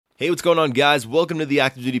Hey, what's going on, guys? Welcome to the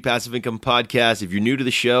Active Duty Passive Income Podcast. If you're new to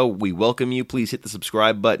the show, we welcome you. Please hit the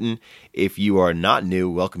subscribe button. If you are not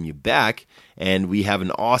new, welcome you back. And we have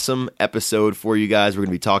an awesome episode for you guys. We're going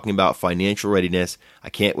to be talking about financial readiness.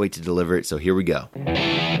 I can't wait to deliver it, so here we go.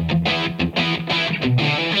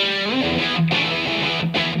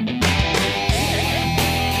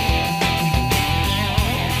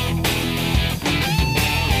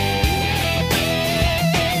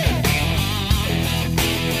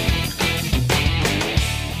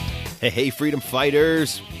 Hey, freedom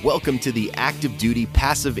fighters. Welcome to the Active Duty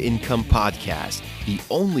Passive Income Podcast, the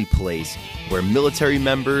only place where military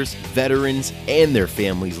members, veterans, and their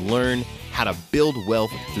families learn how to build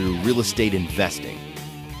wealth through real estate investing.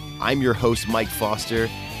 I'm your host, Mike Foster,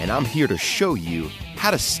 and I'm here to show you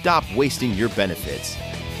how to stop wasting your benefits.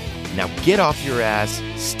 Now get off your ass,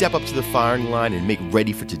 step up to the firing line, and make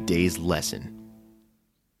ready for today's lesson.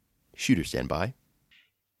 Shooter, stand by.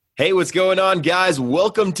 Hey, what's going on, guys?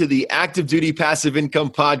 Welcome to the Active Duty Passive Income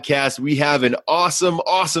Podcast. We have an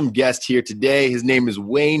awesome guest here today. His name is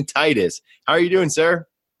Wayne Titus. How are you doing, sir?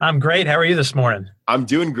 I'm great. How are you this morning? I'm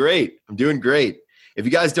doing great. If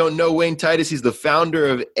you guys don't know Wayne Titus, he's the founder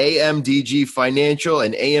of AMDG Financial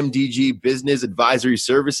and AMDG Business Advisory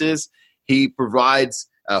Services. He provides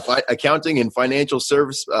accounting and financial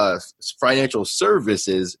services for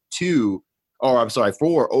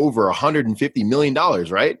over $150 million,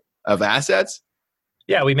 right, of assets?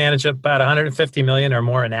 Yeah, we manage about $150 million or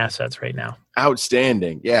more in assets right now.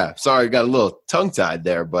 Outstanding. Yeah. Sorry, I got a little tongue-tied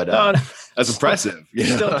there, but that's impressive.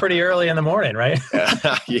 Still pretty early in the morning, right?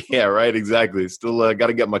 Yeah, right. Exactly. Still got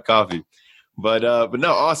to get my coffee. But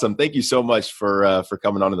no, awesome. Thank you so much for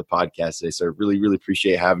coming on to the podcast today, sir. Really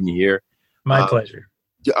appreciate having you here. My pleasure.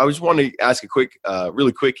 I just want to ask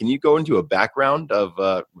really quick, can you go into a background of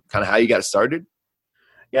kind of how you got started?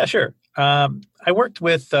 Yeah, sure. I worked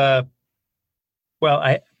with, I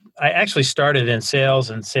actually started in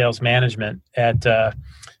sales and sales management at kind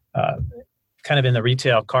of in the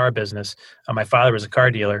retail car business. My father was a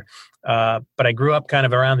car dealer, but I grew up kind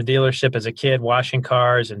of around the dealership as a kid, washing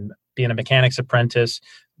cars and being a mechanic's apprentice,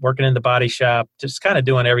 working in the body shop, just kind of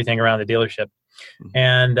doing everything around the dealership. Mm-hmm.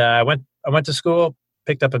 And I went to school,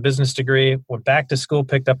 picked up a business degree, went back to school,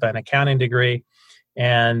 picked up an accounting degree,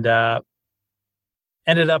 and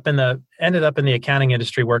ended up in the accounting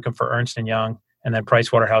industry working for Ernst & Young and then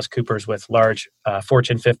PricewaterhouseCoopers with large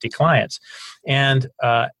Fortune 50 clients. And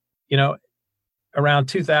around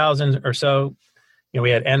 2000 or so, we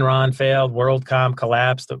had Enron failed, WorldCom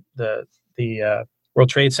collapsed, the World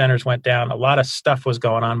Trade Centers went down. A lot of stuff was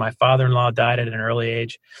going on. My father-in-law died at an early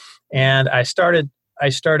age, and I started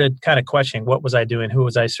kind of questioning, what was I doing? Who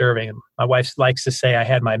was I serving? And my wife likes to say I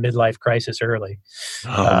had my midlife crisis early.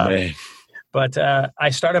 Oh, man. But I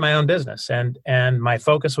started my own business, and my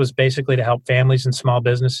focus was basically to help families and small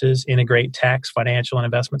businesses integrate tax, financial, and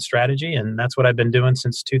investment strategy. And that's what I've been doing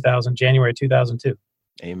since January 2002.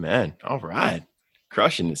 Amen. All right.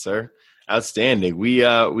 Crushing it, sir. Outstanding. We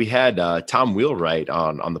had Tom Wheelwright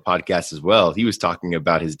on the podcast as well. He was talking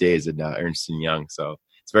about his days at Ernst & Young. So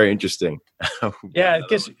it's very interesting. Yeah, it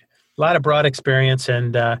gives a lot of broad experience,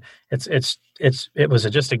 and it was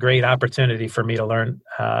just a great opportunity for me to learn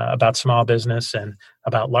about small business and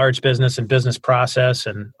about large business and business process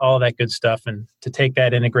and all that good stuff, and to take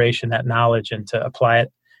that integration, that knowledge, and to apply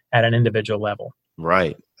it at an individual level.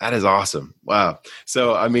 Right. That is awesome. Wow.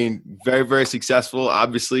 So, I mean, very, very successful,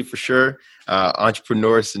 obviously, for sure.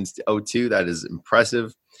 Entrepreneur since 2002. That is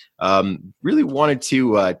impressive. Really wanted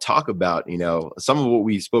to talk about, some of what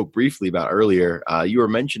we spoke briefly about earlier. You were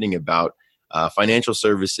mentioning about financial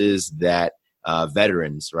services that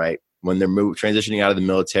veterans, right, when they're transitioning out of the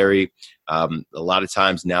military, a lot of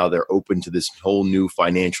times now they're open to this whole new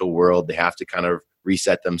financial world. They have to kind of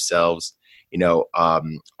reset themselves. Can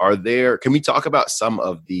we talk about some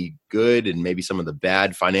of the good and maybe some of the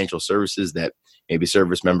bad financial services that maybe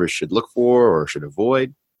service members should look for or should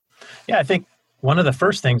avoid? Yeah, I think one of the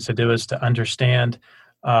first things to do is to understand,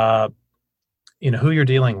 who you're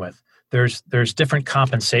dealing with. There's different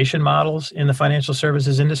compensation models in the financial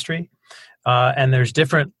services industry, and there's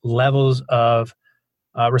different levels of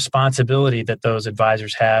responsibility that those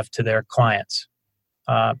advisors have to their clients.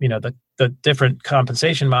 The different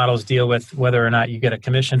compensation models deal with whether or not you get a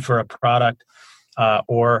commission for a product,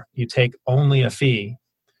 or you take only a fee,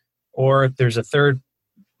 or there's a third.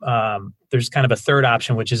 There's kind of a third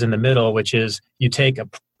option, which is in the middle, which is you take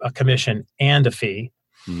a commission and a fee.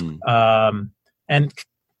 Mm-hmm.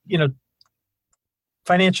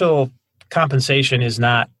 Financial compensation is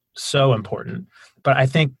not so important, but I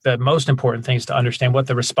think the most important thing is to understand what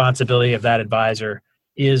the responsibility of that advisor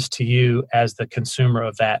is to you as the consumer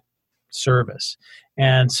of that service.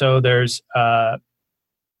 And so there's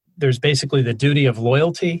basically the duty of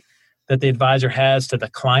loyalty that the advisor has to the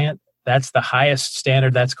client. That's the highest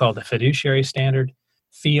standard. That's called the fiduciary standard.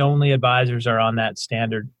 Fee-only advisors are on that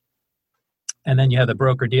standard. And then you have the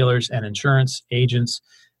broker-dealers and insurance agents.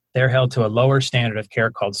 They're held to a lower standard of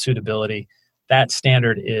care called suitability. That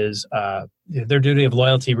standard is their duty of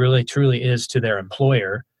loyalty really truly is to their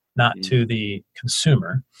employer, not to the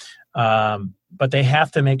consumer. But they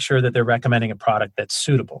have to make sure that they're recommending a product that's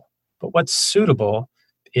suitable. But what's suitable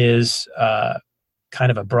is kind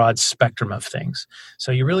of a broad spectrum of things.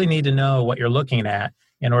 So you really need to know what you're looking at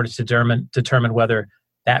in order to determine whether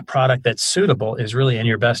that product that's suitable is really in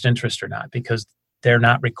your best interest or not, because they're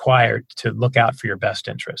not required to look out for your best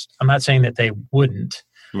interest. I'm not saying that they wouldn't,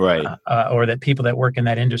 right? Or that people that work in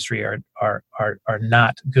that industry are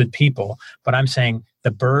not good people. But I'm saying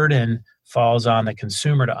the burden falls on the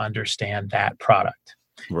consumer to understand that product,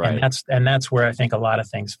 right? And that's where I think a lot of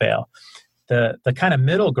things fail. The kind of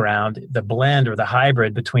middle ground, the blend or the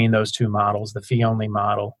hybrid between those two models, the fee-only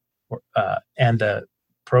model and the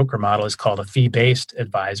broker model, is called a fee-based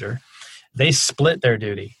advisor. They split their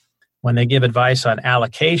duty. When they give advice on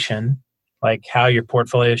allocation, like how your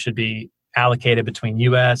portfolio should be allocated between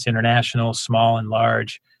U.S., international, small and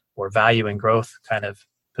large, or value and growth kind of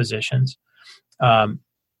positions,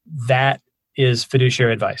 that is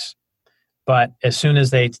fiduciary advice. But as soon as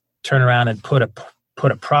they turn around and put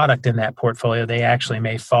a product in that portfolio, they actually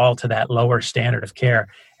may fall to that lower standard of care,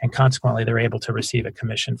 and consequently they're able to receive a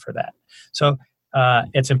commission for that. So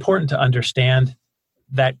it's important to understand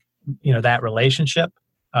that, that relationship.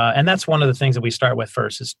 And that's one of the things that we start with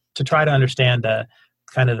first, is to try to understand the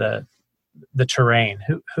terrain.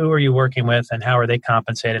 Who are you working with, and how are they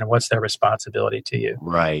compensated, and what's their responsibility to you?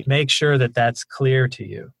 Right. Make sure that that's clear to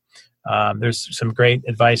you. There's some great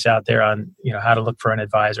advice out there on how to look for an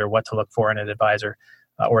advisor, what to look for in an advisor,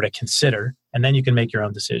 or to consider, and then you can make your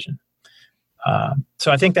own decision.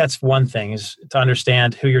 So I think that's one thing, is to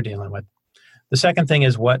understand who you're dealing with. The second thing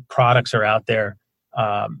is what products are out there,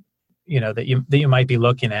 that you might be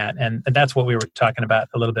looking at, and that's what we were talking about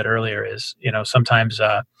a little bit earlier. Is sometimes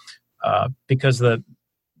because the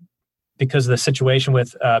situation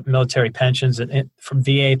with military pensions and from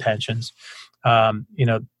VA pensions,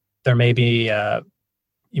 there may be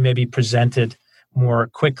you may be presented more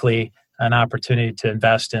quickly an opportunity to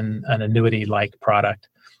invest in an annuity-like product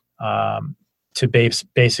to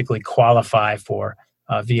basically qualify for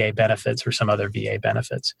VA benefits or some other VA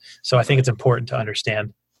benefits. So I think it's important to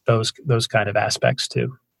understand those kind of aspects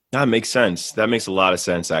too. That makes sense. That makes a lot of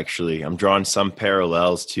sense, actually. I'm drawing some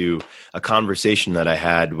parallels to a conversation that I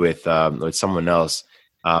had with someone else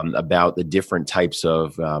about the different types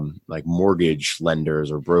of like mortgage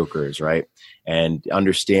lenders or brokers, right? And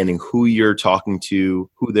understanding who you're talking to,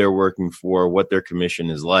 who they're working for, what their commission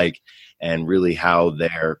is like, and really how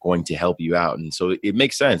they're going to help you out. And so it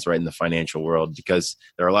makes sense, right, in the financial world, because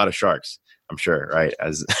there are a lot of sharks, I'm sure, right?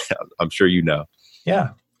 As I'm sure you know. Yeah.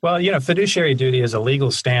 Well, fiduciary duty is a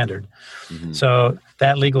legal standard. Mm-hmm. So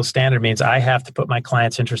that legal standard means I have to put my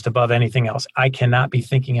client's interest above anything else. I cannot be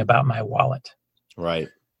thinking about my wallet. Right.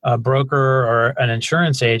 A broker or an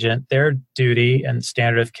insurance agent, their duty and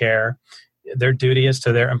standard of care, their duty is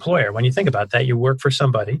to their employer. When you think about that, you work for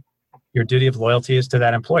somebody. Your duty of loyalty is to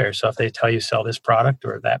that employer. So if they tell you sell this product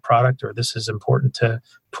or that product, or this is important to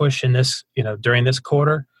push in this, during this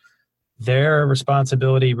quarter, their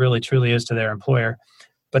responsibility really truly is to their employer.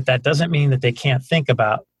 But that doesn't mean that they can't think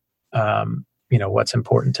about, what's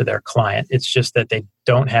important to their client. It's just that they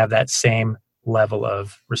don't have that same level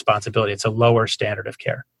of responsibility. It's a lower standard of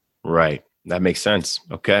care. Right. That makes sense.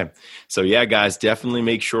 Okay. So yeah, guys, definitely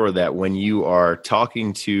make sure that when you are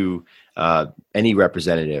talking to any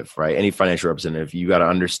representative, right, any financial representative, you got to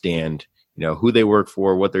understand, who they work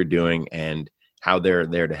for, what they're doing, and how they're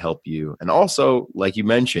there to help you. And also, like you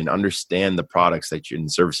mentioned, understand the products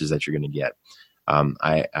and services that you're going to get.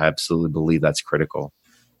 I absolutely believe that's critical.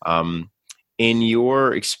 In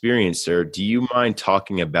your experience, sir, do you mind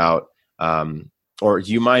talking about, or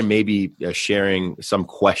do you mind maybe sharing some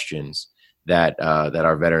questions that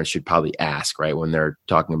our veterans should probably ask, right, when they're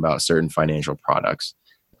talking about certain financial products?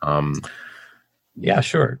 Yeah,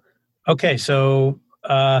 sure. Okay, so,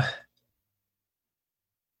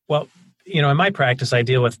 in my practice, I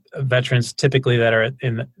deal with veterans typically that are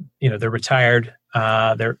in, they're retired,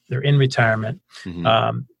 they're in retirement,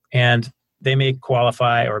 mm-hmm. And they may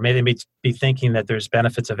qualify, or may they be thinking that there's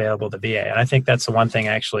benefits available to VA. And I think that's the one thing,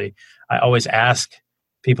 actually, I always ask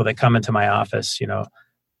people that come into my office,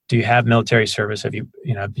 do you have military service? Have you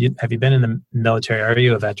been in the military? Are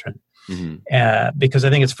you a veteran? Because I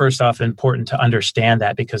think it's first off important to understand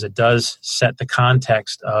that, because it does set the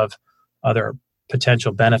context of other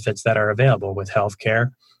potential benefits that are available with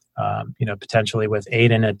healthcare, potentially with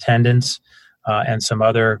aid in attendance and some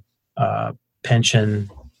other pension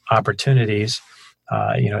opportunities.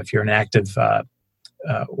 If you're an active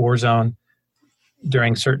war zone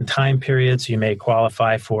during certain time periods, you may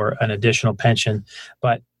qualify for an additional pension.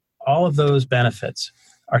 But all of those benefits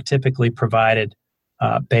are typically provided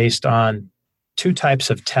based on two types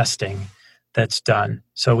of testing that's done.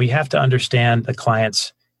 So we have to understand the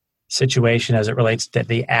client's situation as it relates to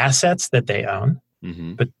the assets that they own,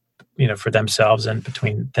 but for themselves and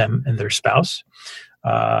between them and their spouse,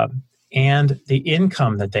 and the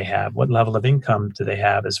income that they have. What level of income do they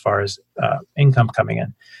have as far as income coming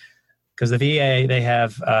in? Because the VA, they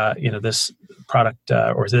have this product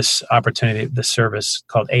or this opportunity, this service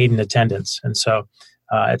called aid in attendance, and so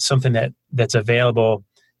it's something that's available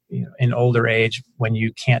in older age when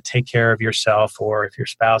you can't take care of yourself, or if your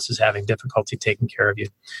spouse is having difficulty taking care of you.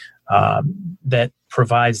 That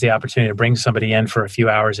provides the opportunity to bring somebody in for a few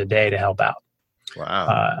hours a day to help out.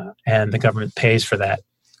 Wow! And the government pays for that.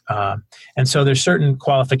 And so there's certain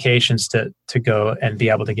qualifications to go and be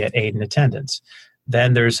able to get aid in attendance.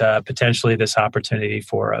 Then there's potentially this opportunity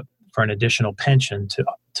for an additional pension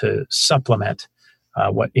to supplement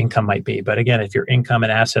what income might be. But again, if your income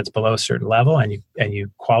and assets below a certain level and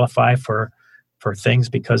you qualify for things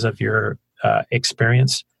because of your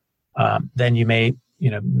experience, then you may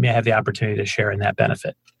have the opportunity to share in that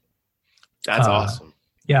benefit. That's awesome.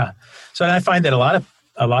 Yeah. So I find that a lot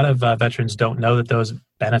of veterans don't know that those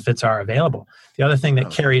benefits are available. The other thing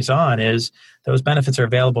that carries on is those benefits are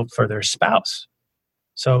available for their spouse.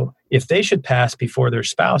 So if they should pass before their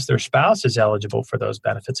spouse is eligible for those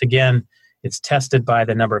benefits. Again, it's tested by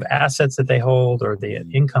the number of assets that they hold or the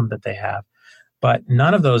income that they have. But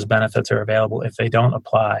none of those benefits are available if they don't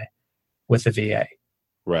apply with the VA.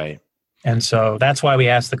 Right. And so that's why we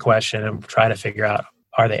ask the question and try to figure out,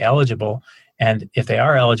 are they eligible? And if they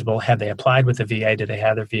are eligible, have they applied with the VA? Do they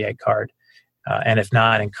have their VA card? And if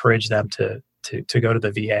not, encourage them to go to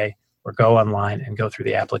the VA or go online and go through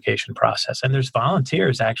the application process. And there's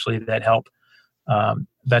volunteers actually that help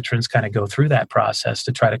veterans kind of go through that process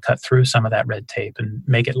to try to cut through some of that red tape and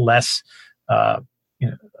make it less of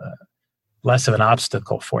an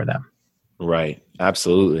obstacle for them. Right.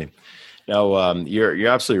 Absolutely. No, you're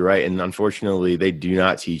absolutely right. And unfortunately, they do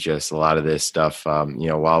not teach us a lot of this stuff,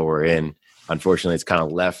 while we're in. Unfortunately, it's kind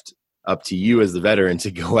of left up to you as the veteran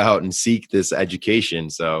to go out and seek this education.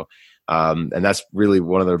 So, and that's really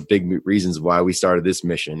one of the big reasons why we started this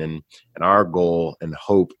mission. And our goal and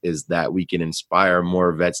hope is that we can inspire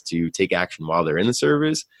more vets to take action while they're in the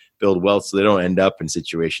service, build wealth so they don't end up in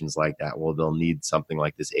situations like that. Well, they'll need something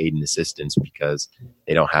like this aid and assistance because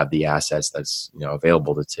they don't have the assets that's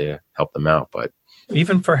available to help them out. But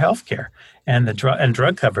even for healthcare and the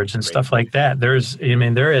drug coverage and stuff like that, there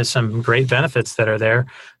is some great benefits that are there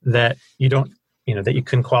that you don't, that you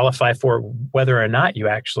can qualify for whether or not you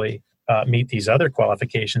actually meet these other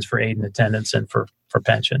qualifications for aid and attendance and for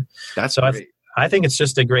pension. That's so great. I think it's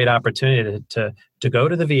just a great opportunity to go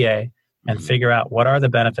to the VA and figure out what are the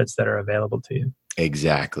benefits that are available to you.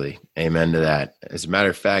 Exactly. Amen to that. As a matter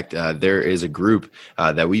of fact, there is a group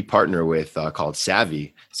that we partner with called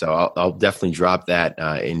Savvy. So I'll definitely drop that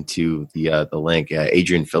into the link.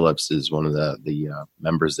 Adrian Phillips is one of the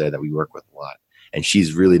members there that we work with a lot. And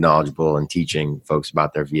she's really knowledgeable in teaching folks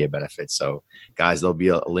about their VA benefits. So guys, there'll be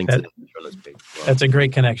a link to this page as well. That's a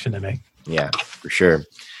great connection to make. Yeah, for sure.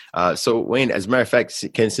 So Wayne, as a matter of fact,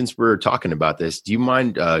 since we're talking about this, do you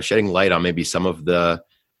mind shedding light on maybe some of the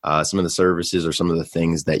services or some of the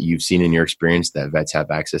things that you've seen in your experience that vets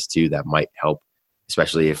have access to that might help,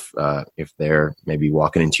 especially if they're maybe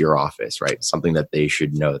walking into your office, right? Something that they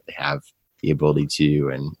should know that they have the ability to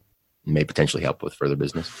and may potentially help with further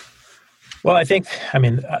business. Well,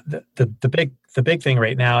 the big thing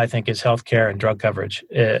right now, I think, is healthcare and drug coverage.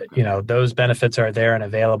 Those benefits are there and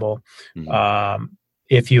available. Mm-hmm.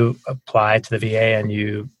 If you apply to the VA and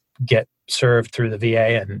you get served through the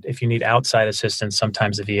VA, and if you need outside assistance,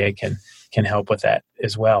 sometimes the VA can help with that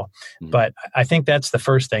as well. Mm-hmm. But I think that's the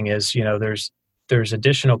first thing is, there's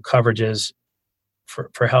additional coverages for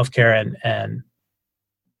healthcare and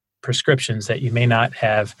prescriptions that you may not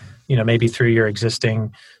have, maybe through your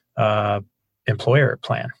existing employer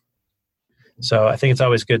plan. So I think it's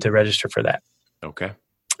always good to register for that. Okay.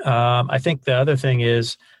 I think the other thing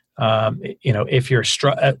is, if you're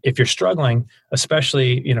struggling,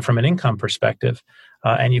 especially from an income perspective,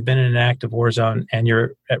 and you've been in an active war zone and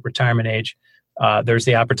you're at retirement age, there's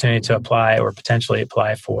the opportunity to apply or potentially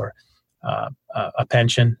apply for a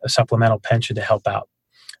pension, a supplemental pension to help out.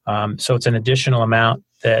 So it's an additional amount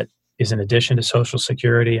that is in addition to Social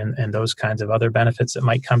Security and those kinds of other benefits that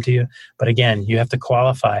might come to you. But again, you have to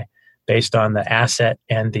qualify based on the asset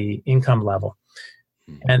and the income level.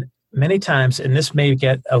 And many times, and this may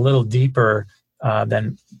get a little deeper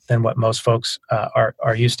than what most folks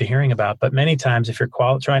are used to hearing about, but many times if you're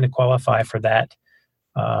trying to qualify for that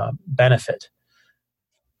benefit,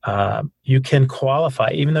 you can qualify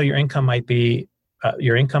even though your income might be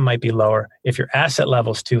lower. If your asset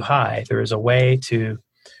level is too high, there is a way to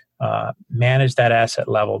manage that asset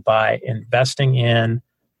level by investing in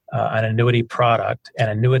an annuity product and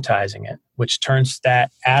annuitizing it, which turns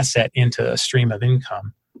that asset into a stream of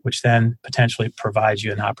income, which then potentially provides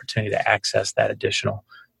you an opportunity to access that additional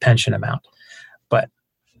pension amount. But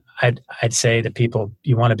I'd say to people,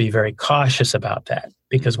 you want to be very cautious about that,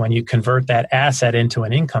 because when you convert that asset into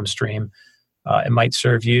an income stream, it might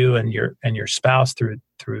serve you and your spouse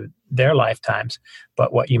through their lifetimes.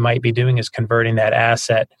 But what you might be doing is converting that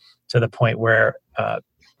asset to the point where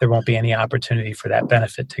there won't be any opportunity for that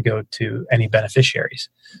benefit to go to any beneficiaries,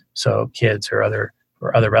 so kids or other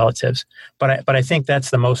relatives. But I think that's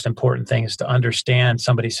the most important thing, is to understand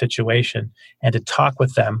somebody's situation and to talk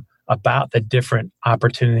with them about the different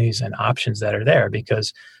opportunities and options that are there,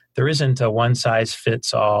 because there isn't a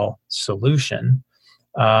one-size-fits-all solution.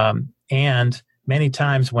 And many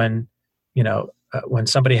times when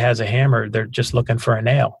somebody has a hammer, they're just looking for a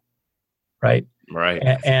nail, right? Right.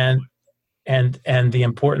 And the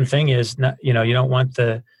important thing is, you don't want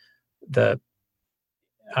the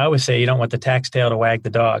I always say you don't want the tax tail to wag the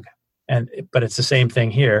dog, but it's the same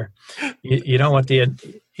thing here. You don't want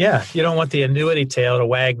the annuity tail to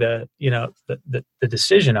wag the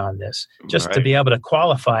decision on this. Just right. To be able to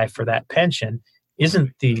qualify for that pension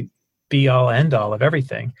isn't the be all end all of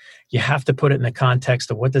everything. You have to put it in the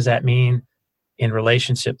context of what does that mean in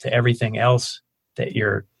relationship to everything else that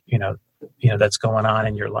you're that's going on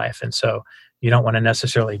in your life. And so you don't want to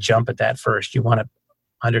necessarily jump at that first. You want to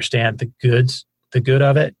understand the good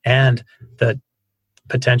of it and the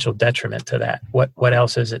potential detriment to that. What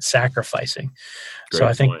else is it sacrificing? Great so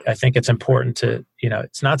I think it's important to,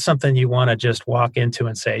 it's not something you want to just walk into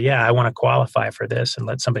and say, yeah, I want to qualify for this, and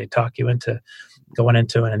let somebody talk you into going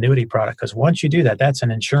into an annuity product. Because once you do that, that's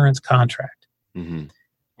an insurance contract. Mm-hmm.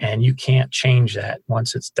 And you can't change that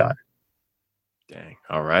once it's done. Dang.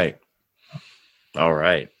 All right.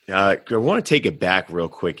 I want to take it back real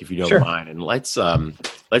quick, if you don't Sure. mind, and let's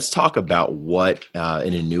talk about what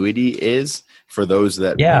an annuity is for those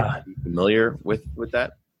that may not be familiar with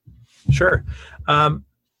that. Sure. Well,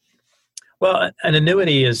 an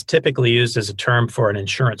annuity is typically used as a term for an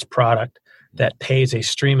insurance product that pays a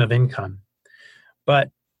stream of income. But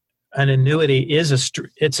an annuity is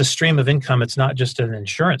it's a stream of income. It's not just an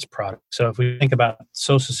insurance product. So if we think about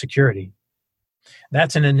Social Security,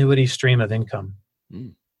 that's an annuity stream of income.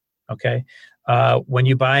 Mm. Okay. When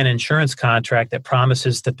you buy an insurance contract that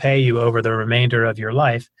promises to pay you over the remainder of your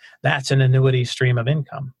life, that's an annuity stream of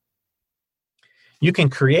income. You can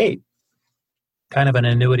create kind of an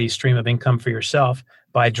annuity stream of income for yourself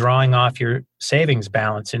by drawing off your savings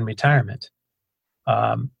balance in retirement.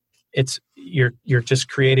 You're just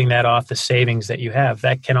creating that off the savings that you have.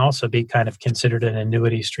 That can also be kind of considered an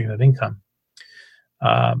annuity stream of income.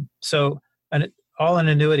 All an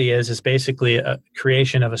annuity is basically a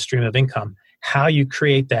creation of a stream of income. How you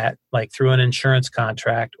create that, like through an insurance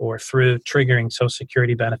contract or through triggering Social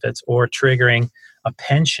Security benefits or triggering a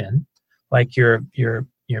pension, like your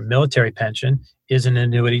military pension, is an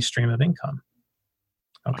annuity stream of income.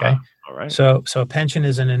 Okay. All right. So a pension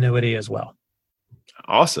is an annuity as well.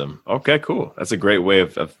 Awesome. Okay, cool. That's a great way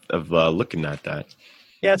of looking at that.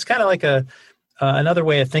 Yeah, it's kind of like another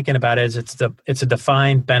way of thinking about it is it's a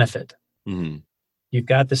defined benefit. Mm-hmm. You've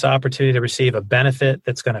got this opportunity to receive a benefit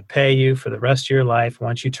that's going to pay you for the rest of your life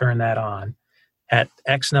once you turn that on at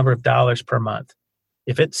X number of dollars per month.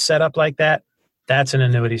 If it's set up like that, that's an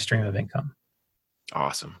annuity stream of income.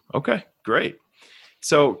 Awesome. Okay, great.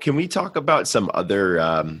 So can we talk about some other,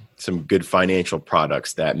 some good financial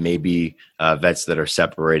products that maybe vets that are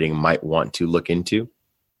separating might want to look into?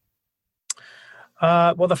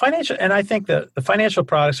 Well, I think the financial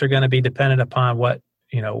products are going to be dependent upon what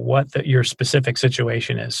your specific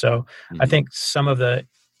situation is. So I think some of the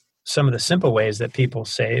simple ways that people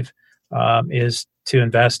save is to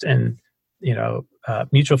invest in,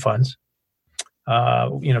 mutual funds.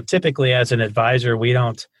 Typically as an advisor, we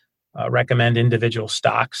don't recommend individual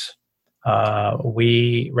stocks.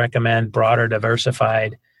 We recommend broader,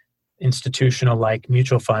 diversified, institutional-like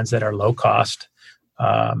mutual funds that are low cost,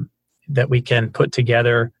 that we can put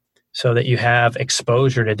together so that you have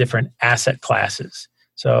exposure to different asset classes.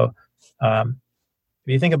 So if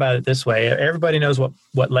you think about it this way, everybody knows what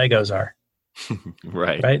Legos are.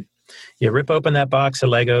 Right? You rip open that box of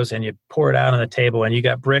Legos and you pour it out on the table, and you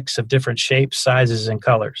got bricks of different shapes, sizes, and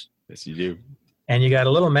colors. Yes, you do. And you got a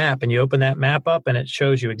little map, and you open that map up, and it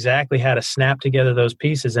shows you exactly how to snap together those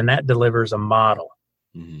pieces, and that delivers a model,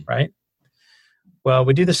 right? Well,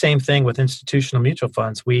 we do the same thing with institutional mutual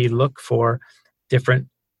funds. We look for different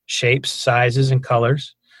shapes, sizes, and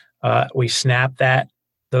colors. We snap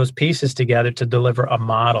those pieces together to deliver a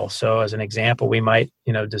model. So as an example, we might,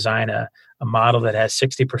 design a model that has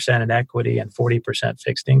 60% in equity and 40%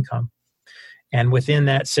 fixed income. And within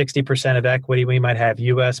that 60% of equity, we might have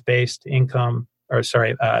US-based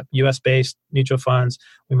US-based mutual funds.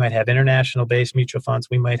 We might have international-based mutual funds.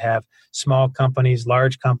 We might have small companies,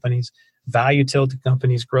 large companies, value tilted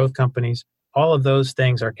companies, growth companies. All of those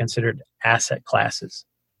things are considered asset classes.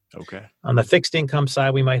 Okay. On the fixed income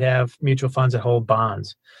side, we might have mutual funds that hold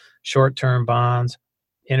bonds, short-term bonds,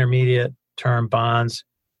 intermediate-term bonds,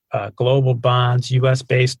 global bonds,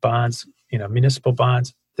 US-based bonds, municipal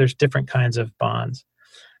bonds. There's different kinds of bonds.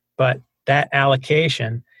 But that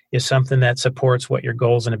allocation is something that supports what your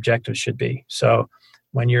goals and objectives should be. So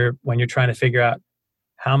when you're trying to figure out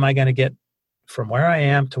how am I going to get from where I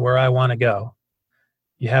am to where I want to go,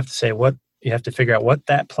 you have to figure out what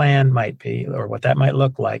that plan might be or what that might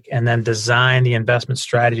look like, and then design the investment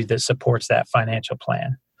strategy that supports that financial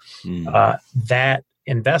plan. That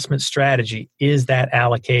investment strategy is that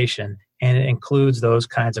allocation, and it includes those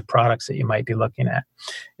kinds of products that you might be looking at.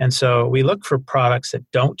 And so we look for products that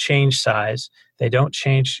don't change size, they don't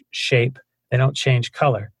change shape, they don't change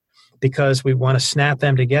color, because we want to snap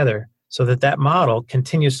them together so that model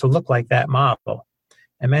continues to look like that model.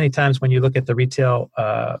 And many times when you look at the retail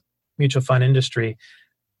mutual fund industry,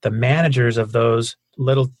 the managers of those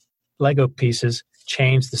little Lego pieces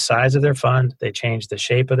change the size of their fund, they change the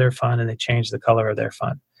shape of their fund, and they change the color of their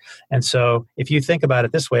fund. And so if you think about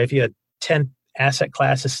it this way, if you had 10 asset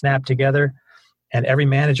classes snapped together and every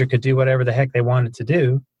manager could do whatever the heck they wanted to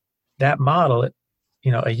do, that model,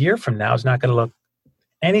 a year from now is not going to look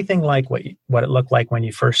anything like what it looked like when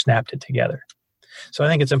you first snapped it together. So I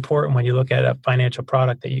think it's important when you look at a financial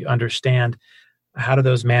product that you understand how do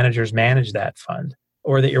those managers manage that fund,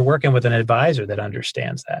 or that you're working with an advisor that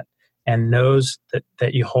understands that and knows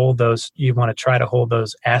that you want to try to hold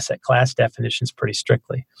those asset class definitions pretty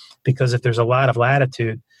strictly. Because if there's a lot of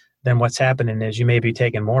latitude, then what's happening is you may be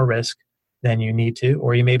taking more risk than you need to,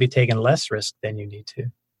 or you may be taking less risk than you need to.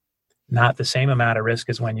 Not the same amount of risk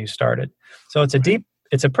as when you started. So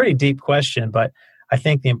it's a pretty deep question, but I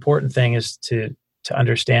think the important thing is to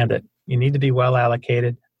understand that you need to be well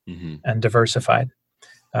allocated and diversified.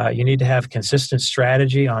 You need to have consistent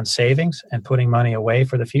strategy on savings and putting money away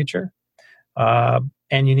for the future. And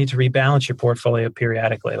you need to rebalance your portfolio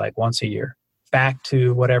periodically, like once a year, back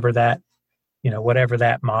to whatever that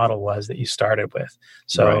model was that you started with.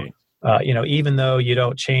 So, even though you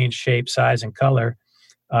don't change shape, size, and color,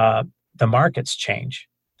 the markets change.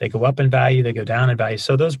 They go up in value, they go down in value.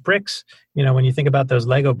 So those bricks, when you think about those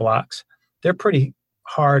Lego blocks, they're pretty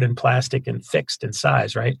hard and plastic and fixed in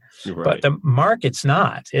size, right? But the market's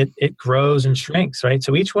not. It grows and shrinks, right?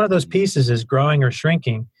 So each one of those pieces is growing or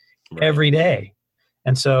shrinking every day.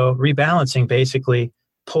 And so rebalancing basically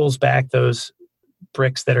pulls back those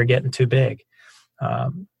bricks that are getting too big.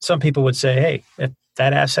 Some people would say, hey, if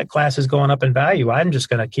that asset class is going up in value, I'm just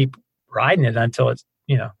going to keep riding it until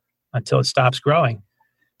it stops growing.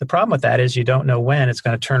 The problem with that is you don't know when it's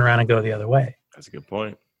going to turn around and go the other way. That's a good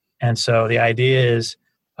point. And so the idea is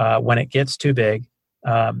when it gets too big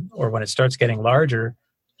or when it starts getting larger,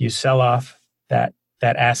 you sell off that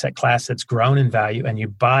asset class that's grown in value and you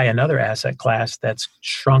buy another asset class that's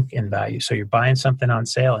shrunk in value. So you're buying something on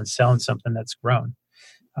sale and selling something that's grown.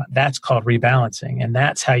 That's called rebalancing. And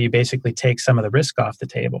that's how you basically take some of the risk off the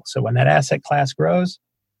table. So when that asset class grows,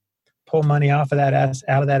 pull money out of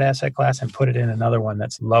that asset class and put it in another one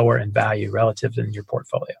that's lower in value relative in your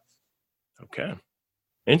portfolio. Okay.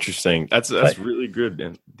 Interesting. That's really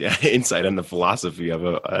good insight on the philosophy of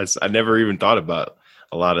it. I never even thought about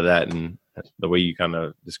a lot of that, and the way you kind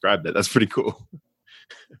of described it. That's pretty cool.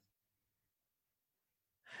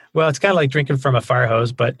 Well, it's kind of like drinking from a fire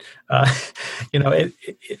hose, but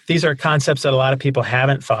these are concepts that a lot of people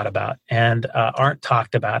haven't thought about and aren't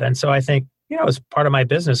talked about. And so I think, as part of my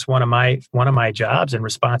business, one of my jobs and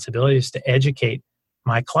responsibilities is to educate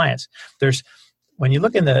my clients. When you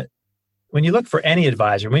look for any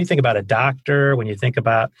advisor, when you think about a doctor, when you think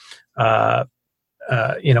about a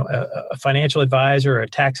financial advisor or a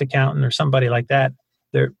tax accountant or somebody like that,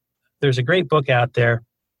 there's a great book out there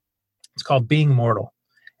It's called Being Mortal.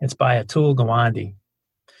 It's by Atul Gawande.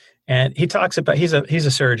 And he talks about, he's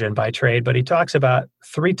a surgeon by trade, but he talks about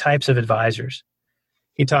 3 types of advisors.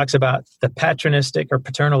 He talks about the patronistic or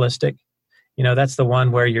paternalistic. That's the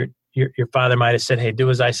one where your father might have said, hey, do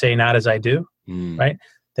as I say, not as I do, right?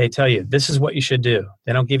 They tell you, this is what you should do.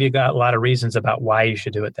 They don't give you a lot of reasons about why you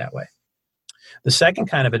should do it that way. The second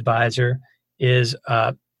kind of advisor is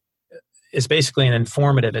basically an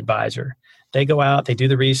informative advisor. They go out, they do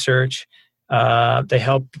the research, they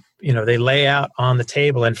help, they lay out on the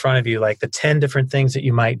table in front of you like the 10 different things that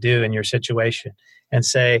you might do in your situation and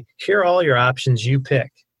say, here are all your options, you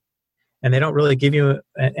pick. And they don't really give you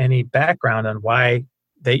any background on why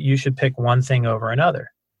you should pick one thing over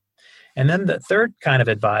another. And then the third kind of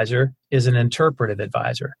advisor is an interpretive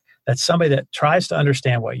advisor. That's somebody that tries to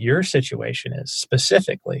understand what your situation is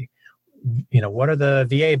specifically. What are the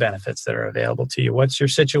VA benefits that are available to you? What's your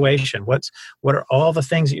situation? What are all the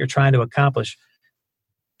things that you're trying to accomplish?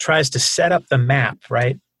 Tries to set up the map,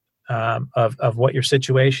 right, of what your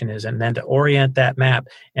situation is, and then to orient that map,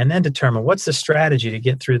 and then determine what's the strategy to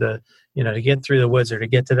get through the woods or to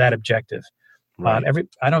get to that objective. Right.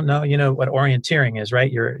 I don't know, what orienteering is,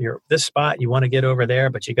 right? You're this spot, you want to get over there,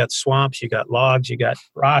 but you got swamps, you got logs, you got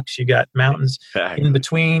rocks, you got mountains in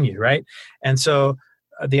between you, right? And so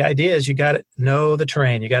the idea is you got to know the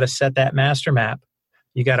terrain. You got to set that master map.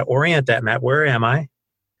 You got to orient that map. Where am I?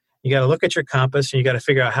 You got to look at your compass, and you got to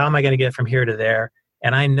figure out, how am I going to get from here to there?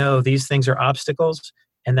 And I know these things are obstacles.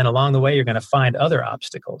 And then along the way, you're going to find other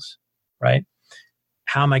obstacles, right?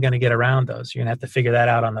 How am I going to get around those? You're going to have to figure that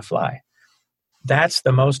out on the fly. That's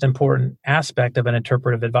the most important aspect of an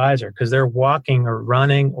interpretive advisor, because they're walking or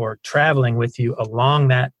running or traveling with you along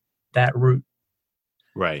that route.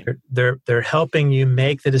 Right. They're helping you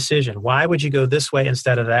make the decision. Why would you go this way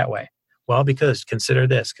instead of that way? Well, because consider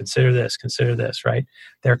this, right?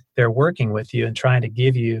 They're working with you and trying to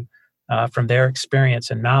give you, from their experience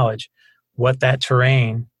and knowledge, what that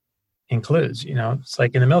terrain includes. It's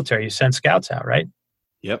like in the military, you send scouts out, right?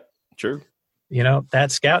 Yep, true.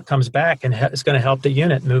 That scout comes back and is going to help the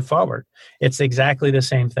unit move forward. It's exactly the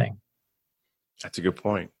same thing. That's a good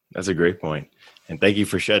point. That's a great point. And thank you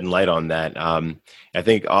for shedding light on that. I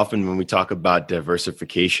think often when we talk about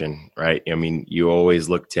diversification, right? You always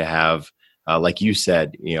look to have, like you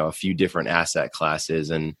said, a few different asset classes.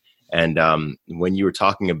 And when you were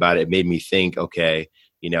talking about it, it made me think, okay,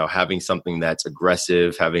 having something that's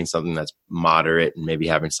aggressive, having something that's moderate, and maybe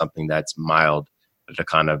having something that's mild to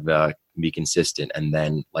kind of be consistent. And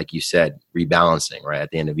then, like you said, rebalancing right at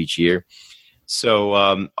the end of each year. So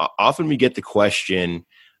often we get the question,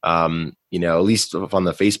 at least on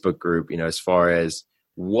the Facebook group, as far as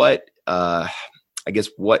what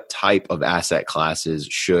type of asset classes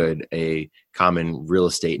should a common real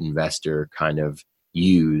estate investor kind of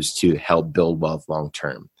use to help build wealth long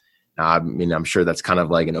term? Now, I'm sure that's kind of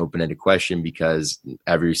like an open-ended question because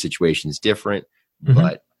every situation is different,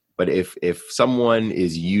 mm-hmm. But if someone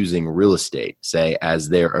is using real estate, say, as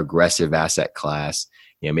their aggressive asset class,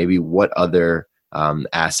 maybe what other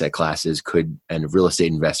asset classes could a real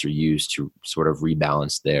estate investor use to sort of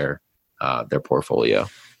rebalance their portfolio?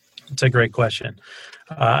 It's a great question.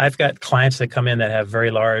 I've got clients that come in that have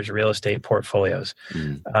very large real estate portfolios,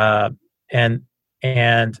 and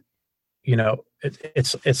it's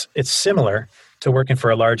similar to working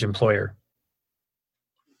for a large employer.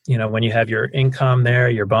 When you have your income there,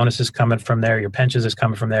 your bonuses coming from there, your pensions is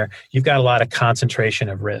coming from there, you've got a lot of concentration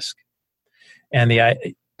of risk.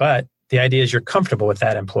 But the idea is you're comfortable with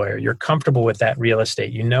that employer. You're comfortable with that real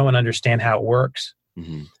estate. You know and understand how it works.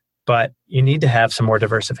 Mm-hmm. But you need to have some more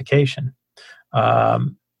diversification.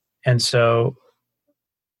 And so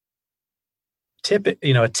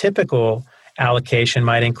a typical allocation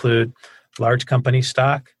might include large company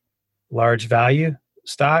stock, large value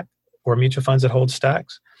stock, or mutual funds that hold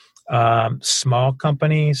stocks, small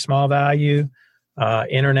company, small value,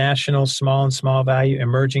 international, small and small value,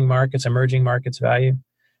 emerging markets value.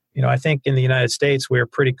 I think in the United States, we're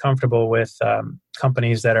pretty comfortable with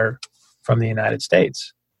companies that are from the United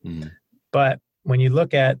States. Mm-hmm. But when you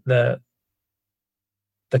look at the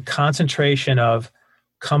concentration of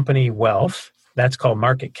company wealth, that's called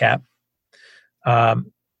market cap.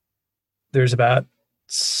 There's about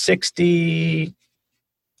 60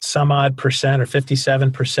 some odd percent or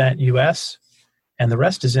 57% US, and the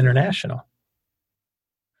rest is international.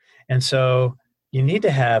 And so you need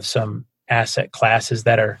to have some asset classes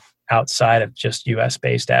that are outside of just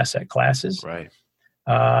US-based asset classes. Right.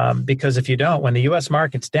 Because if you don't, when the U.S.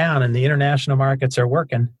 market's down and the international markets are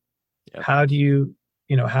working, yep. How do you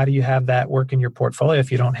have that work in your portfolio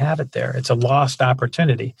if you don't have it there? It's a lost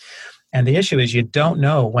opportunity. And the issue is you don't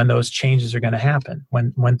know when those changes are going to happen,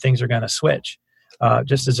 when things are going to switch.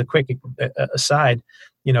 Just as a quick aside,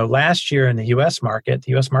 last year in the U.S. market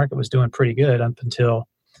was doing pretty good up until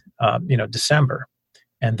December,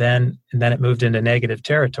 and then it moved into negative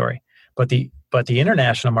territory. But the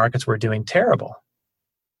international markets were doing terrible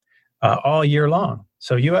all year long.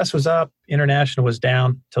 So U.S. was up, international was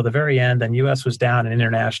down till the very end. Then U.S. was down and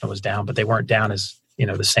international was down, but they weren't down as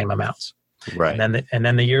the same amounts. Right. And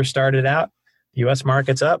then the year started out. The U.S.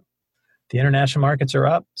 market's up, the international markets are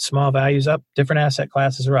up, small values up, different asset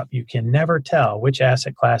classes are up. You can never tell which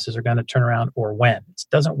asset classes are going to turn around or when. It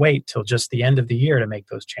doesn't wait till just the end of the year to make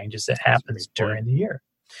those changes. It happens during the year.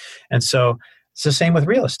 And so it's the same with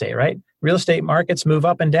real estate, right? Real estate markets move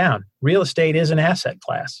up and down. Real estate is an asset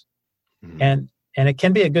class. Mm-hmm. And it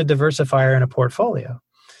can be a good diversifier in a portfolio.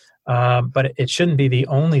 But it shouldn't be the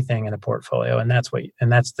only thing in a portfolio. And that's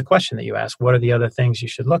the question that you ask. What are the other things you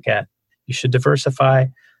should look at? You should diversify.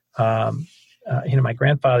 My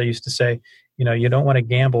grandfather used to say, you don't want to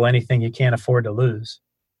gamble anything you can't afford to lose.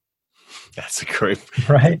 That's a great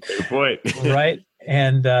point. Right.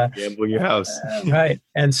 And gamble your house. Right.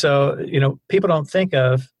 And so, people don't think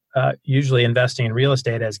of usually investing in real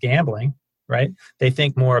estate as gambling. Right. They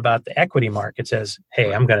think more about the equity markets as,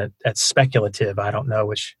 hey, that's speculative. I don't know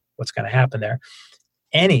what's going to happen there.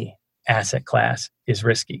 Any asset class is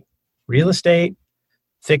risky. Real estate,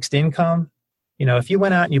 fixed income. If you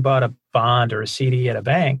went out and you bought a bond or a CD at a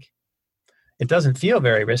bank, it doesn't feel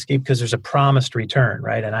very risky because there's a promised return,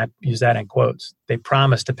 right? And I use that in quotes. They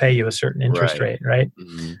promise to pay you a certain interest rate, right?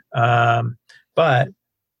 Mm-hmm. But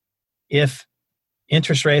if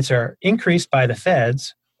interest rates are increased by the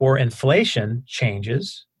feds, or inflation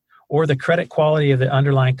changes, or the credit quality of the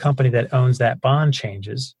underlying company that owns that bond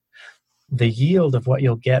changes, the yield of what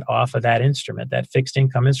you'll get off of that instrument, that fixed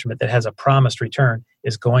income instrument that has a promised return,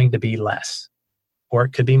 is going to be less, or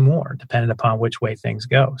it could be more, depending upon which way things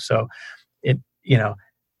go. So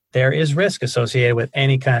there is risk associated with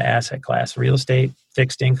any kind of asset class, real estate,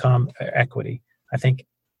 fixed income, equity. I think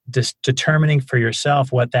just determining for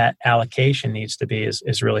yourself what that allocation needs to be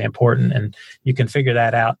is really important. And you can figure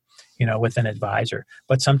that out, with an advisor.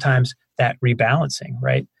 But sometimes that rebalancing,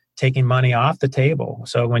 right? Taking money off the table.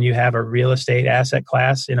 So when you have a real estate asset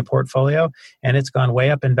class in a portfolio and it's gone way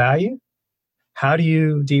up in value, how do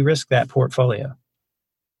you de-risk that portfolio?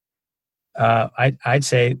 I'd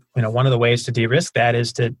say, one of the ways to de-risk that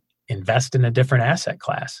is to invest in a different asset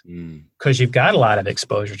class, because you've got a lot of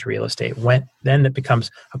exposure to real estate. Then it becomes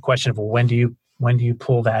a question of, well, when do you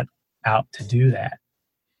pull that out to do that?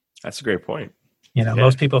 That's a great point.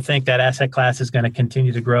 Most people think that asset class is going to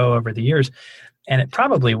continue to grow over the years, and it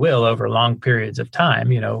probably will over long periods of time.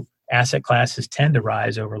 Asset classes tend to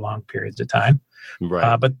rise over long periods of time,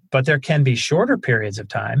 right? But there can be shorter periods of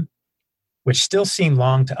time, which still seem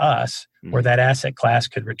long to us, where that asset class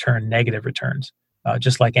could return negative returns.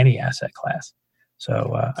 Just like any asset class.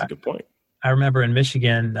 So that's a good point. I remember in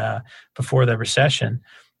Michigan before the recession,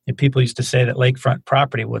 people used to say that lakefront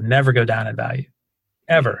property would never go down in value,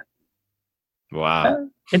 ever. Wow.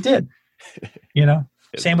 It did.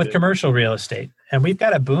 Same with commercial real estate. And we've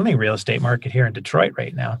got a booming real estate market here in Detroit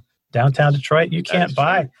right now. Downtown Detroit, you cannot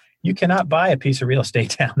buy a piece of real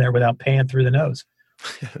estate down there without paying through the nose.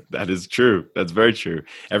 That is true. That's very true.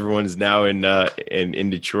 Everyone is now in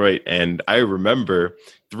Detroit. And I remember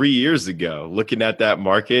 3 years ago looking at that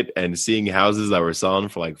market and seeing houses that were selling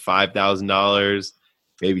for like $5,000,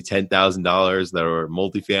 maybe $10,000 that were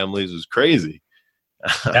multifamilies. Was crazy.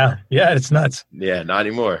 Yeah, it's nuts. Yeah, not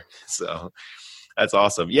anymore. So that's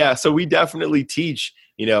awesome. Yeah, so we definitely teach,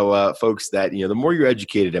 folks that, the more you're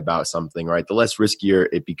educated about something, right, the less riskier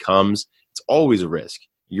it becomes. It's always a risk.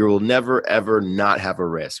 You will never, ever not have a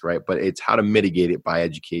risk, right? But it's how to mitigate it by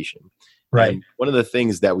education. Right. And one of the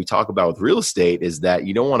things that we talk about with real estate is that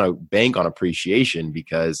you don't want to bank on appreciation,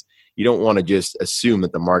 because you don't want to just assume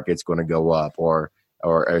that the market's going to go up or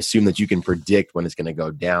assume that you can predict when it's going to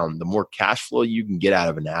go down. The more cash flow you can get out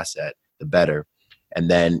of an asset, the better. And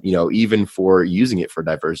then, even for using it for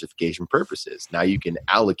diversification purposes, now you can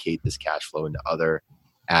allocate this cash flow into other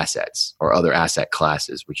assets or other asset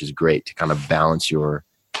classes, which is great to kind of balance your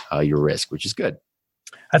risk, which is good.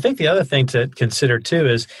 I think the other thing to consider too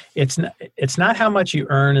is it's not how much you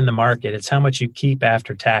earn in the market, it's how much you keep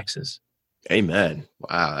after taxes. Amen.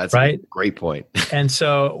 Wow, that's right? A great point. And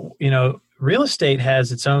so, real estate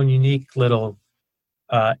has its own unique little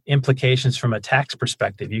implications from a tax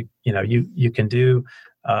perspective. You can do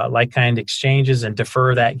like-kind exchanges and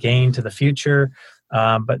defer that gain to the future,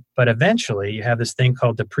 but eventually you have this thing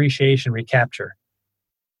called depreciation recapture.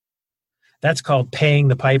 That's called paying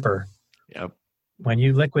the piper. Yep. when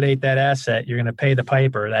you liquidate that asset, you're going to pay the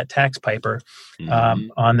piper, that tax piper,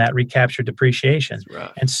 on that recaptured depreciation.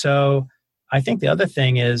 Right. And so I think the other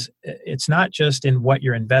thing is it's not just in what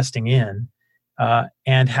you're investing in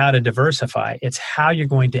and how to diversify. It's how you're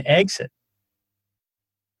going to exit.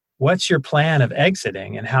 What's your plan of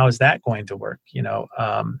exiting, and how is that going to work?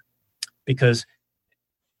 Because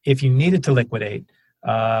if you needed to liquidate,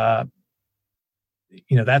 that's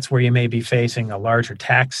where you may be facing a larger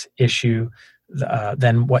tax issue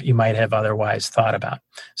than what you might have otherwise thought about.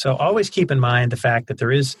 So always keep in mind the fact that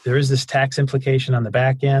there is this tax implication on the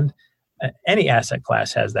back end. Any asset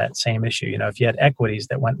class has that same issue. If you had equities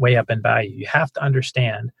that went way up in value, you have to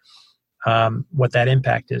understand what that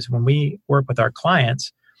impact is. When we work with our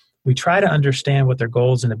clients, we try to understand what their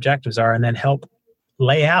goals and objectives are, and then help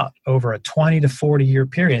lay out over a 20 to 40 year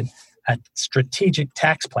period a strategic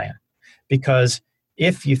tax plan. Because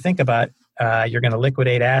if you think about you're going to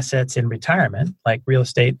liquidate assets in retirement, like real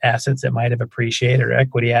estate assets that might have appreciated or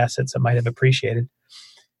equity assets that might have appreciated,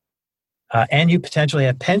 and you potentially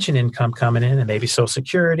have pension income coming in, and maybe Social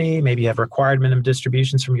Security, maybe you have required minimum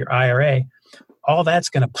distributions from your IRA, all that's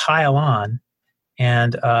going to pile on.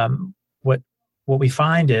 And what we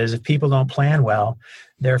find is if people don't plan well,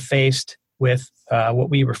 they're faced with what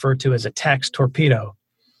we refer to as a tax torpedo,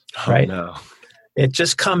 right? Oh, no. It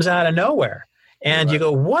just comes out of nowhere. And Right. you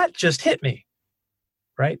go, what just hit me,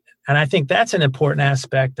 right? And I think that's an important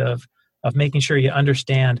aspect of making sure you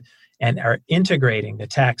understand and are integrating the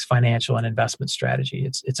tax, financial, and investment strategy.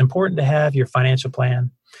 It's important to have your financial plan.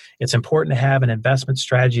 It's important to have an investment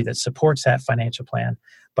strategy that supports that financial plan.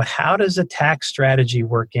 But how does a tax strategy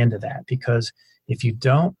work into that? Because if you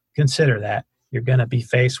don't consider that, you're going to be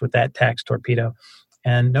faced with that tax torpedo.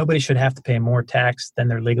 And nobody should have to pay more tax than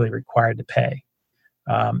they're legally required to pay.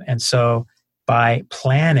 And so by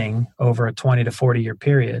planning over a 20 to 40 year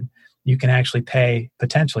period, you can actually pay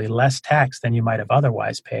potentially less tax than you might have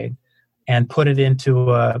otherwise paid, and put it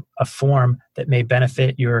into a form that may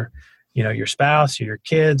benefit your spouse or your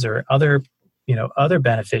kids or other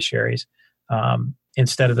beneficiaries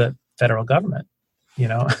instead of the federal government.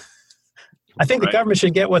 I think the government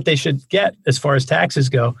should get what they should get as far as taxes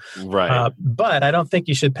go. Right. But I don't think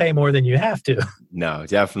you should pay more than you have to. No,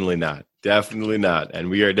 definitely not. Definitely not.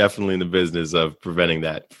 And we are definitely in the business of preventing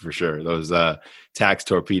that for sure. Those tax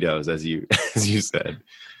torpedoes, as you said.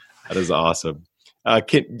 That is awesome.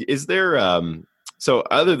 Is there, so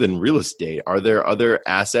other than real estate, are there other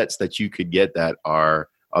assets that you could get that are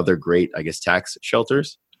other great, I guess, tax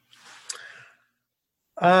shelters?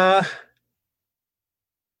 Well,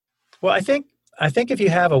 I think if you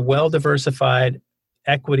have a well-diversified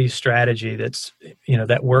equity strategy that's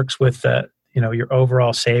that works with your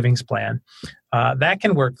overall savings plan, that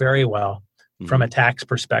can work very well from a tax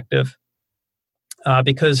perspective,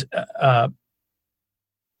 because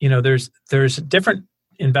there's different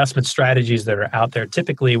investment strategies that are out there.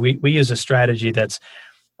 Typically, we use a strategy that's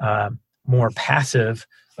more passive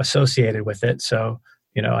associated with it. So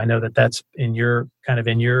I know that's in your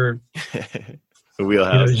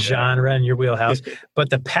wheelhouse genre and your wheelhouse. But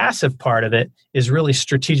the passive part of it is really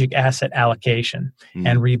strategic asset allocation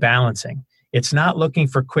and rebalancing. It's not looking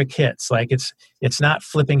for quick hits. Like it's not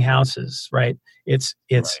flipping houses, right? It's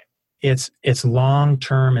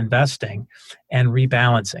long-term investing and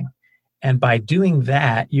rebalancing. And by doing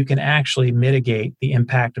that, you can actually mitigate the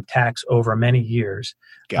impact of tax over many years.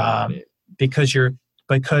 Got it. Because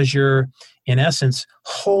you're in essence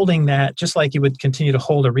holding that, just like you would continue to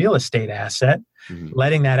hold a real estate asset,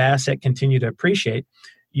 letting that asset continue to appreciate.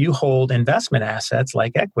 You hold investment assets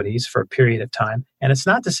like equities for a period of time. And it's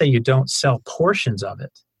not to say you don't sell portions of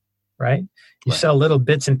it, right? You sell little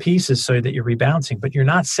bits and pieces so that you're rebalancing, but you're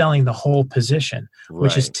not selling the whole position,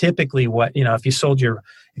 which is typically what, if you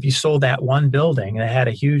sold that one building and it had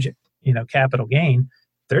a huge, capital gain,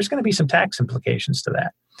 there's going to be some tax implications to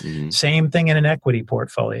that. Same thing in an equity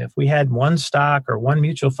portfolio. If we had one stock or one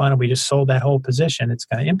mutual fund and we just sold that whole position, it's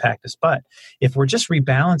going to impact us. But if we're just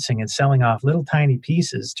rebalancing and selling off little tiny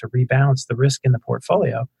pieces to rebalance the risk in the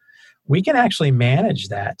portfolio, we can actually manage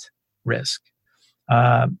that risk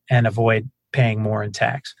and avoid paying more in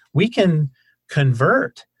tax. We can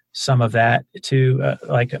convert some of that to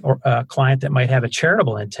like a client that might have a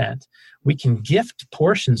charitable intent. We can gift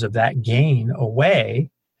portions of that gain away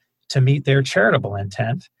to meet their charitable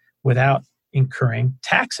intent without incurring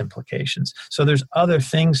tax implications. So there's other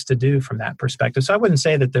things to do from that perspective. So I wouldn't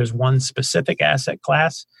say that there's one specific asset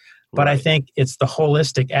class, but I think it's the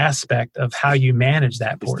holistic aspect of how you manage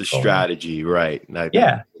that portfolio. It's the strategy, right?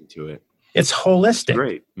 Into it. It's holistic.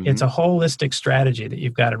 Great. It's a holistic strategy that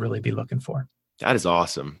you've got to really be looking for. That is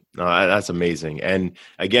awesome. No, that's amazing. And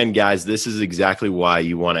again, guys, this is exactly why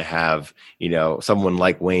you want to have, someone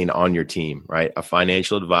like Wayne on your team, right? A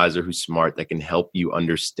financial advisor who's smart that can help you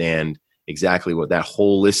understand exactly what that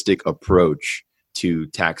holistic approach to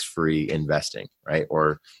tax-free investing, right?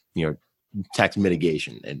 Or, tax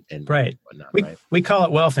mitigation and right. whatnot, right? We call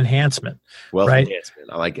it wealth enhancement. Wealth right? enhancement.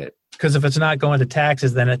 I like it. Because if it's not going to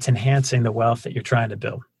taxes, then it's enhancing the wealth that you're trying to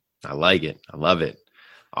build. I like it. I love it.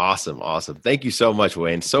 Awesome. Thank you so much,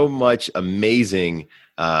 Wayne. So much amazing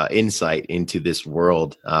insight into this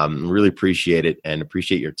world. Really appreciate it and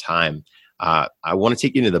appreciate your time. I want to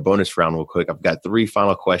take you into the bonus round real quick. I've got 3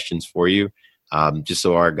 final questions for you, just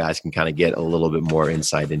so our guys can kind of get a little bit more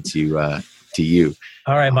insight into to you.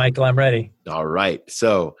 All right, Michael, I'm ready. All right.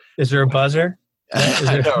 So is there a buzzer?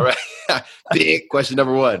 I know, right? Big question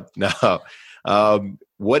number 1. No.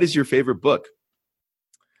 What is your favorite book?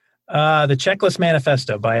 The Checklist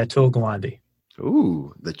Manifesto by Atul Gawande.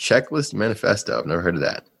 Ooh, the Checklist Manifesto. I've never heard of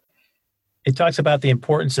that. It talks about the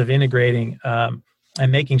importance of integrating and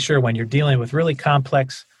making sure when you're dealing with really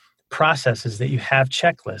complex processes that you have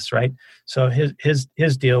checklists, right? So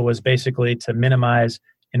his deal was basically to minimize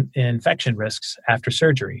infection risks after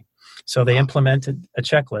surgery. So they implemented a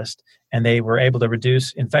checklist and they were able to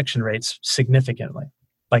reduce infection rates significantly,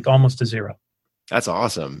 like almost to 0. That's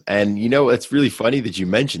awesome. And, it's really funny that you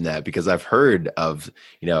mentioned that because I've heard of,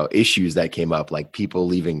 issues that came up, like people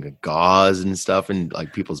leaving gauze and stuff in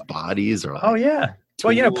like people's bodies or. Oh, yeah.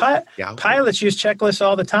 Well, pilots use checklists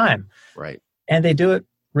all the time. Right. And they do it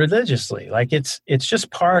religiously. Like it's just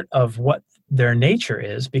part of what their nature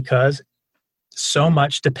is because so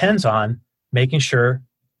much depends on making sure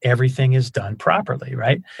everything is done properly,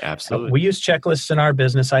 right? Absolutely. We use checklists in our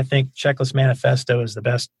business. I think Checklist Manifesto is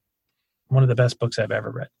one of the best books I've ever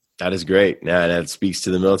read. That is great. Yeah, and that speaks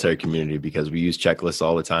to the military community because we use checklists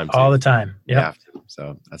all the time. Too. All the time. Yeah.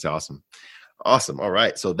 So that's awesome. Awesome. All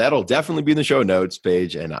right. So that'll definitely be in the show notes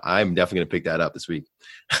page, and I'm definitely going to pick that up this week.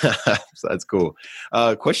 So that's cool.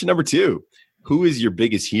 Question number 2. Who is your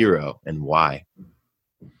biggest hero and why?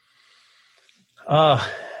 I'd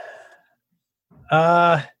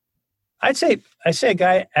say a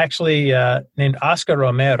guy actually named Oscar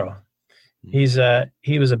Romero.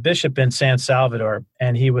 He was a bishop in San Salvador,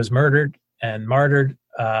 and he was murdered and martyred,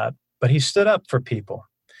 but he stood up for people.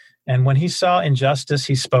 And when he saw injustice,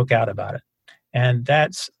 he spoke out about it. And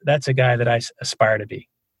that's a guy that I aspire to be.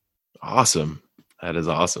 Awesome. That is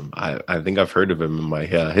awesome. I think I've heard of him in my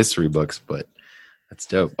history books, but that's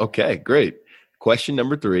dope. Okay, great. Question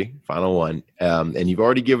number 3, final one. And you've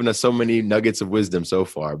already given us so many nuggets of wisdom so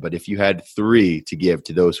far, but if you had 3 to give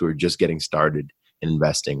to those who are just getting started in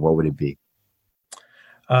investing, what would it be?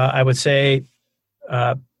 I would say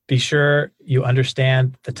be sure you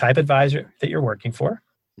understand the type advisor that you're working for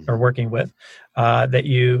or working with, that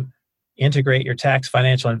you integrate your tax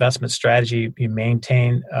financial investment strategy, you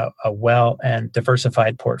maintain a well and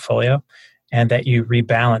diversified portfolio, and that you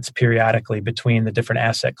rebalance periodically between the different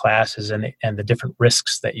asset classes and the different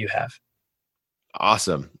risks that you have.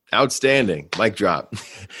 Awesome. Outstanding. Mic drop.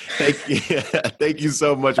 Thank you. Thank you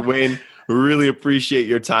so much, Wayne. Really appreciate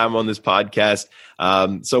your time on this podcast.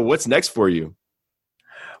 So what's next for you?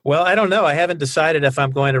 Well, I don't know. I haven't decided if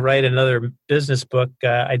I'm going to write another business book.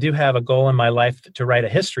 I do have a goal in my life to write a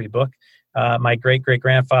history book. My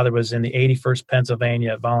great-great-grandfather was in the 81st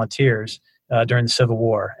Pennsylvania Volunteers during the Civil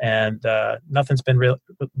War, and nothing's been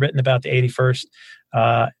written about the 81st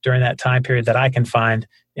during that time period that I can find.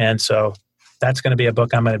 And so that's going to be a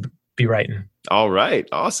book I'm going to be writing. All right.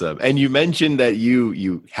 Awesome. And you mentioned that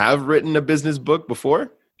you have written a business book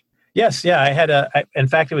before? Yes. Yeah. In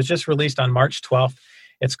fact, it was just released on March 12th.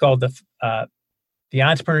 It's called The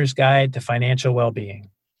Entrepreneur's Guide to Financial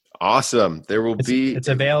Wellbeing. Awesome. It's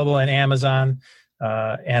available in Amazon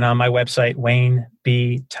and on my website,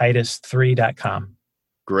 WayneBTitus3.com.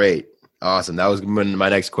 Great. Awesome. That was my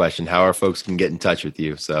next question, how our folks can get in touch with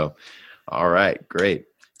you. So, all right, great.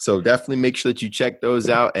 So definitely make sure that you check those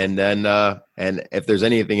out. And then, and if there's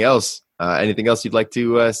anything else you'd like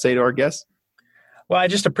to say to our guests? Well, I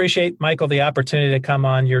just appreciate, Michael, the opportunity to come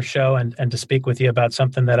on your show and to speak with you about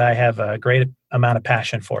something that I have a great amount of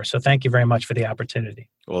passion for. So thank you very much for the opportunity.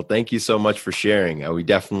 Well, thank you so much for sharing. We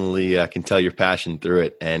definitely can tell your passion through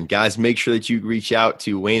it. And guys, make sure that you reach out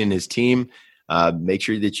to Wayne and his team. Make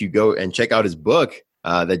sure that you go and check out his book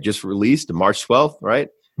that just released March 12th, right?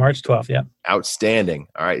 March 12th, yeah. Outstanding.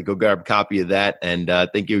 All right, go grab a copy of that. And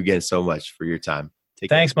thank you again so much for your time.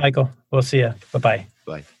 Thanks, Michael. We'll see you. Bye-bye.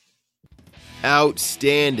 Bye.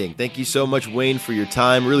 Outstanding. Thank you so much, Wayne, for your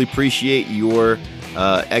time. Really appreciate your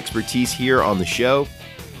expertise here on the show.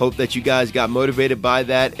 Hope that you guys got motivated by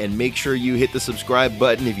that, and make sure you hit the subscribe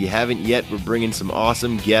button if you haven't yet. We're bringing some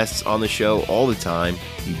awesome guests on the show all the time.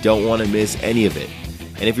 You don't want to miss any of it.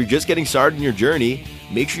 And if you're just getting started in your journey,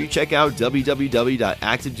 make sure you check out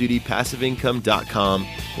www.activedutypassiveincome.com,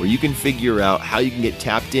 where you can figure out how you can get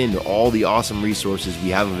tapped into all the awesome resources we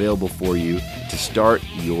have available for you to start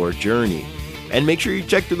your journey. And make sure you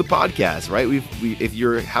check through the podcast, right? If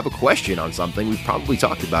you have a question on something, we've probably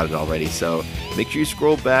talked about it already. So make sure you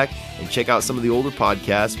scroll back and check out some of the older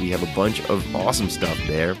podcasts. We have a bunch of awesome stuff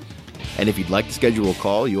there. And if you'd like to schedule a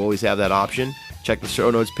call, you always have that option. Check the show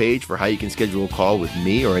notes page for how you can schedule a call with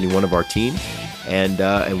me or any one of our team. And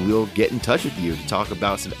we'll get in touch with you to talk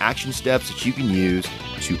about some action steps that you can use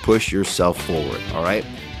to push yourself forward. All right?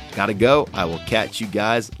 Gotta go. I will catch you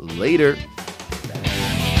guys later.